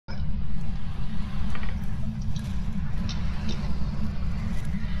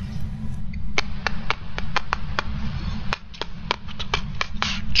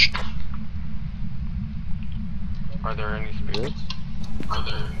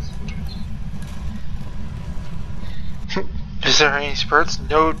Is there any spurts?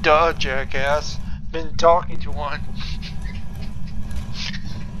 No, duh, jackass. Been talking to one.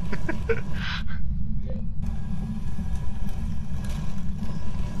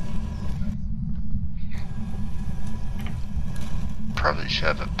 Probably should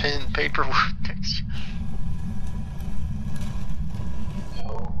have a pen, paper next.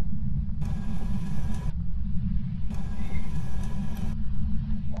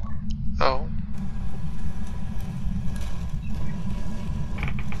 Oh.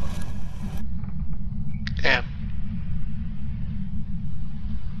 Damn.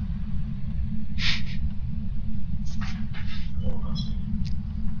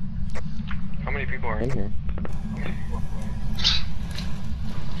 How many people are in here?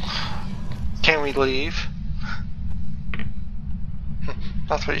 Can we leave?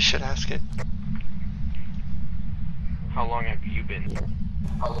 That's what you should ask it. How long have you been here?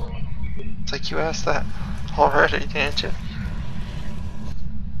 It's like you asked that already, didn't you?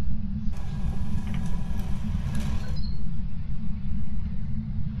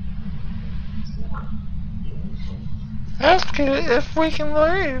 Ask it if we can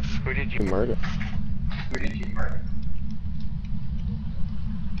leave. Who did you murder?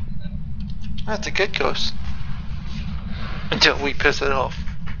 That's a good ghost. Until we piss it off.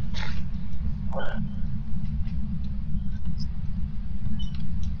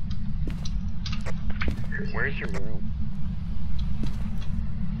 Where's your room?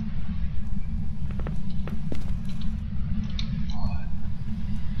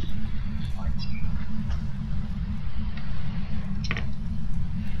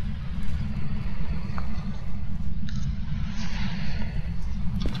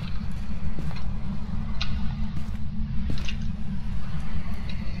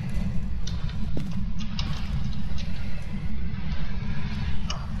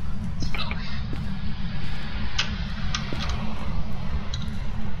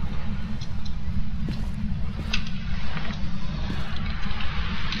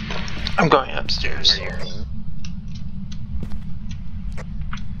 I'm going upstairs. Are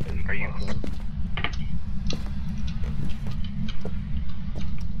you clean?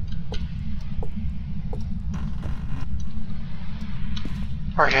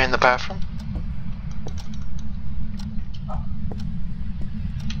 Are you in the bathroom?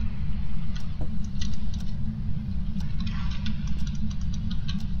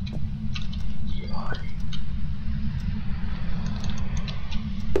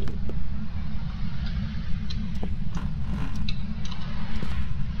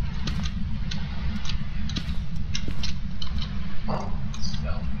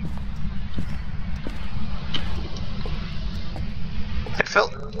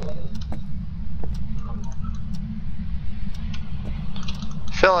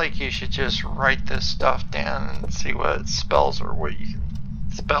 I feel like you should just write this stuff down and see what it spells or what you can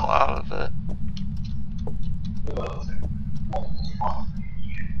spell out of it.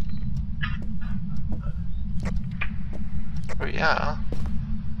 Oh yeah.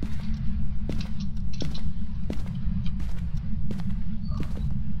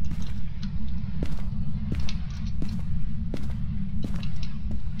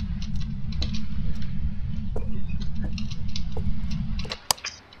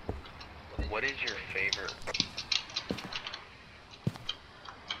 What is your favorite?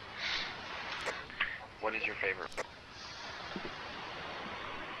 What is your favorite?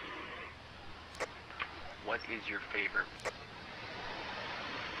 What is your favorite?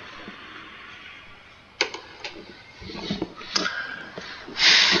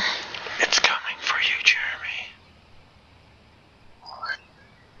 It's coming for you, Jeremy.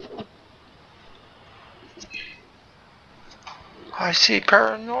 I see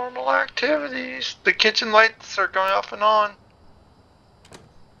paranormal activities. The kitchen lights are going off and on.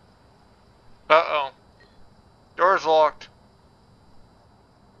 Uh-oh. Door's locked.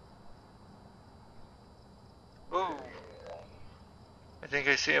 Ooh. I think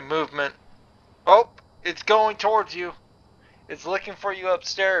I see a movement. Oh, it's going towards you. It's looking for you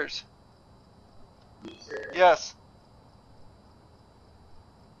upstairs. Yes.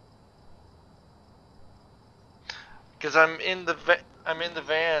 Because I'm in the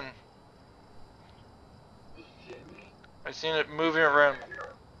van. I've seen it moving around.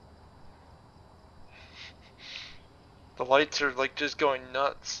 The lights are like just going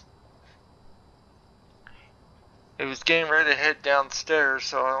nuts. It was getting ready to head downstairs,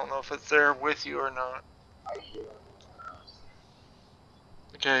 so I don't know if it's there with you or not.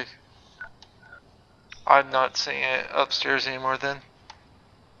 Okay. I'm not seeing it upstairs anymore then.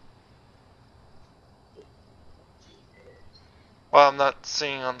 Well, I'm not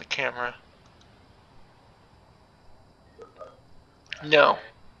seeing on the camera. No.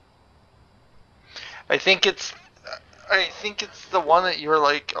 I think it's the one that you're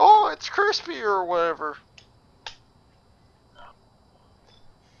like, oh, it's crispy or whatever.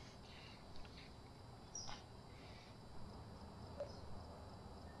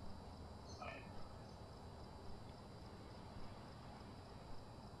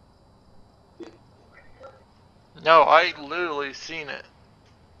 No, I literally seen it.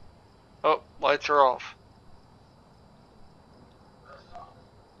 Oh, lights are off.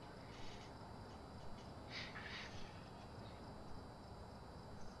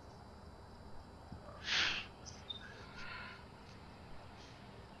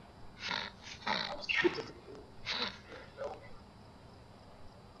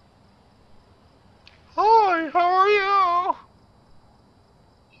 Hi, how are you?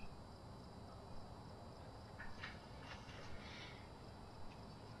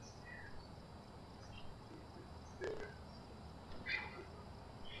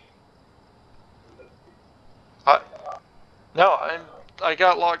 I, no, I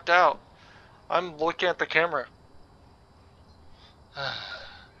got locked out. I'm looking at the camera.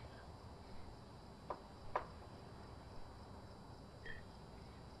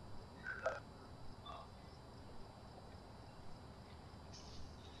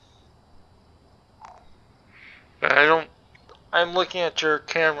 I don't. I'm looking at your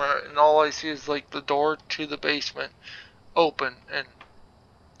camera, and all I see is like the door to the basement open, and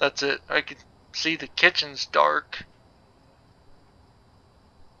that's it. I can see the kitchen's dark.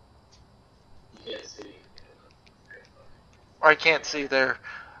 I can't see there.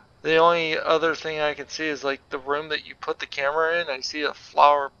 The only other thing I can see is like the room that you put the camera in. I see a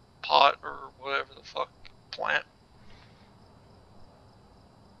flower pot or whatever the fuck plant.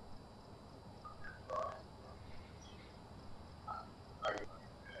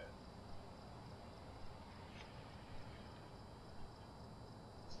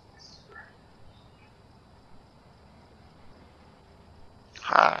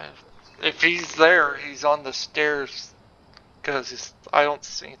 If he's there, he's on the stairs because I don't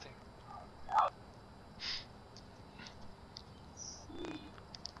see anything.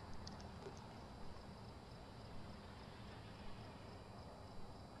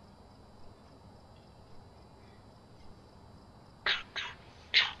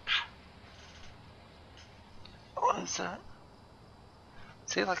 What is that?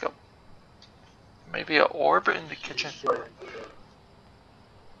 See like a maybe an orb in the kitchen?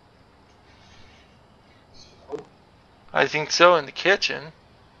 I think so in the kitchen,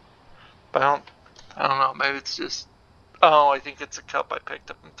 but I don't know. Maybe it's just. Oh, I think it's a cup I picked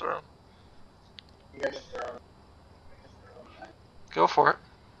up and thrown. Go for it.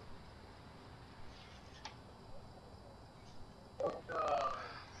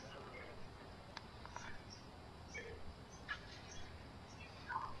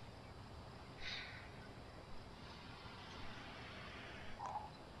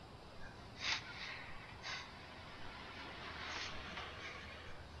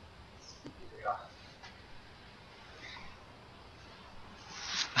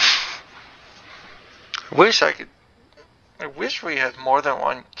 Wish I could. I wish we had more than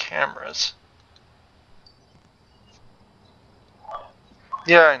one cameras.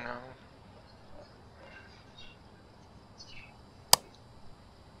 Yeah, I know.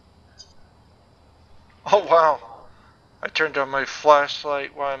 Oh wow. I turned on my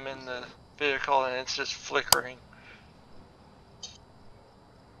flashlight while I'm in the vehicle and it's just flickering.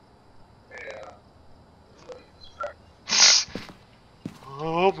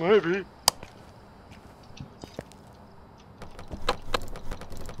 Oh, maybe.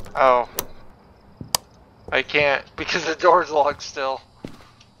 Oh. I can't because the door's locked still.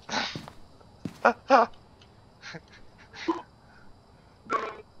 But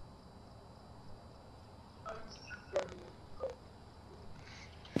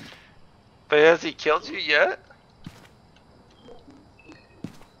has he killed you yet?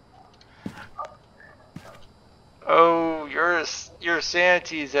 Oh, your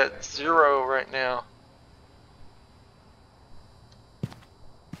sanity's at 0 right now.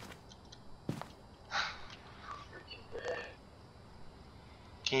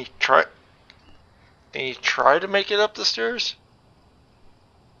 Can you try? Can you try to make it up the stairs?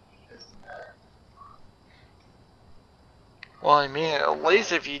 Well, I mean, at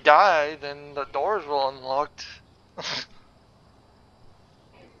least if you die, then the doors will unlocked.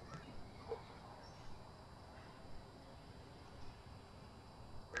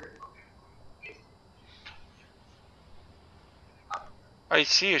 I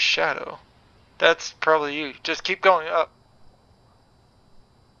see a shadow. That's probably you. Just keep going up.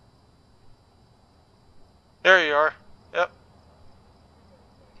 There you are. Yep.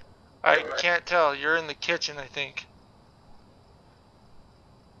 I can't tell. You're in the kitchen, I think.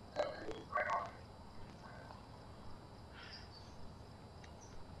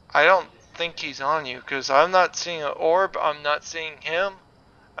 I don't think he's on you, because I'm not seeing an orb, I'm not seeing him.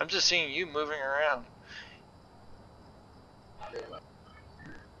 I'm just seeing you moving around.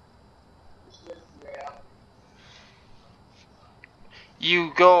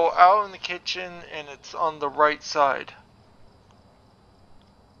 You go out in the kitchen, and it's on the right side.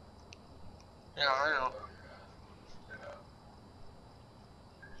 Yeah, I know.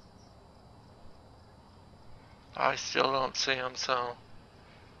 I still don't see him, so...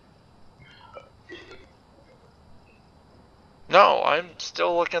 No, I'm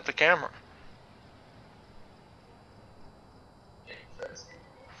still looking at the camera.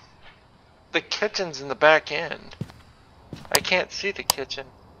 The kitchen's in the back end. I can't see the kitchen.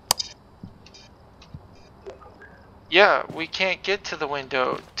 Yeah, we can't get to the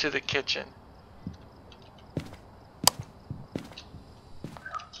window to the kitchen.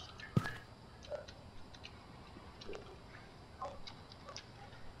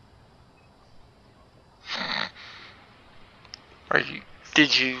 Are you...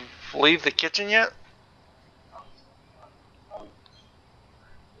 Did you leave the kitchen yet?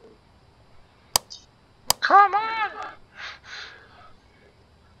 Come on!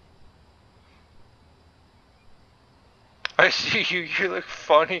 I see you, you look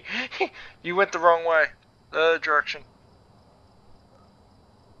funny. You went the wrong way. The other direction.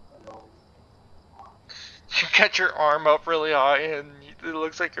 You got your arm up really high and it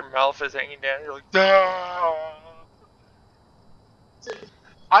looks like your mouth is hanging down. You're like, no!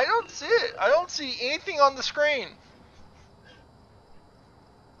 I don't see it. I don't see anything on the screen.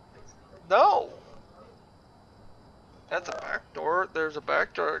 No. That's a back door. There's a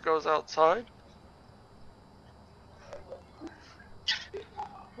back door that goes outside.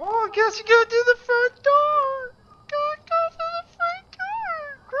 Well, I guess you gotta do the front door. Gotta go through the front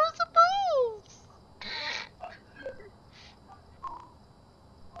door. Close the balls.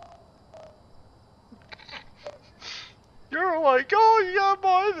 You're like, oh, you gotta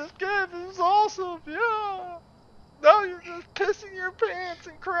buy this game. This is awesome. Yeah. Now you're just pissing your pants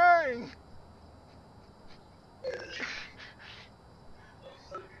and crying.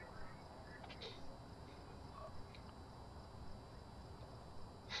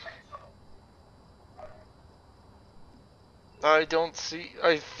 I don't see.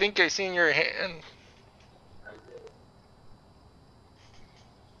 I think I see in your hand.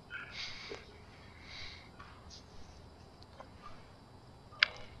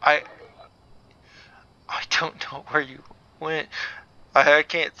 I don't know where you went. I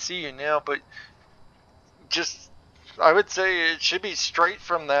can't see you now, but just I would say it should be straight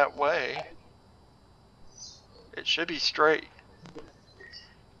from that way. It should be straight.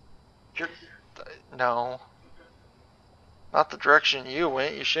 You're no, not the direction you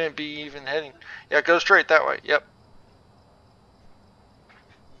went. You shouldn't be even heading. Yeah, go straight that way. Yep.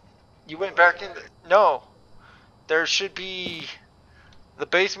 You went back in. No, there should be. The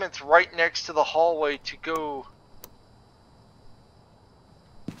basement's right next to the hallway to go.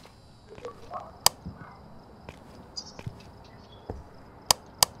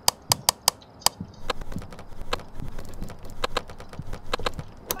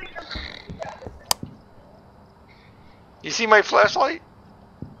 You see my flashlight?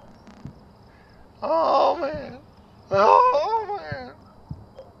 Oh man. Oh man.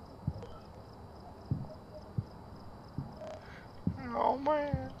 Oh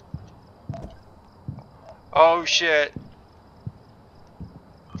man. Oh shit.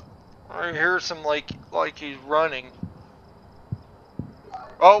 I hear some like he's running.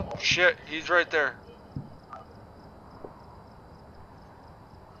 Oh shit, he's right there.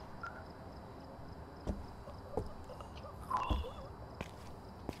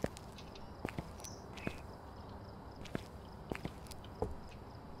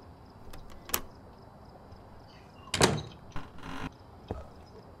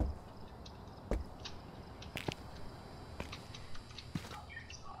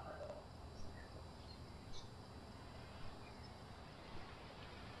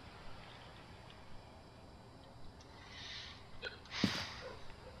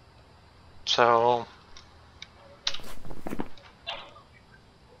 So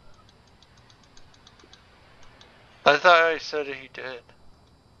I thought I said he did.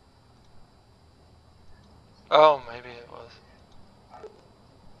 Oh, maybe it was.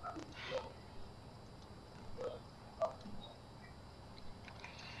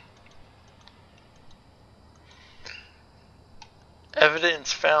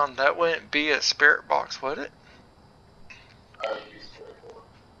 Evidence found. That wouldn't be a spirit box, would it?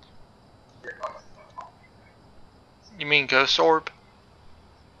 You mean Ghost Orb?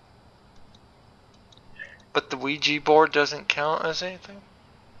 But the Ouija board doesn't count as anything?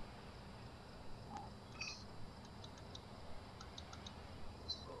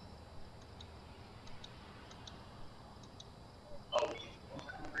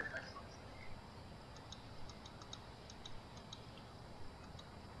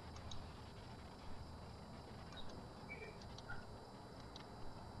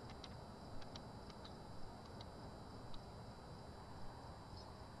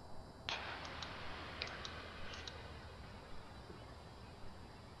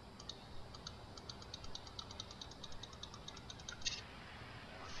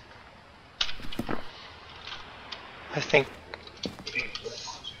 I think.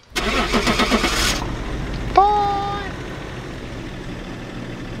 Bye!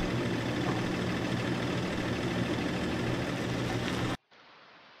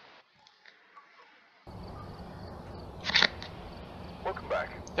 Welcome back.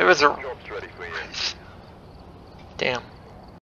 It was a. Job's ready for you. Damn.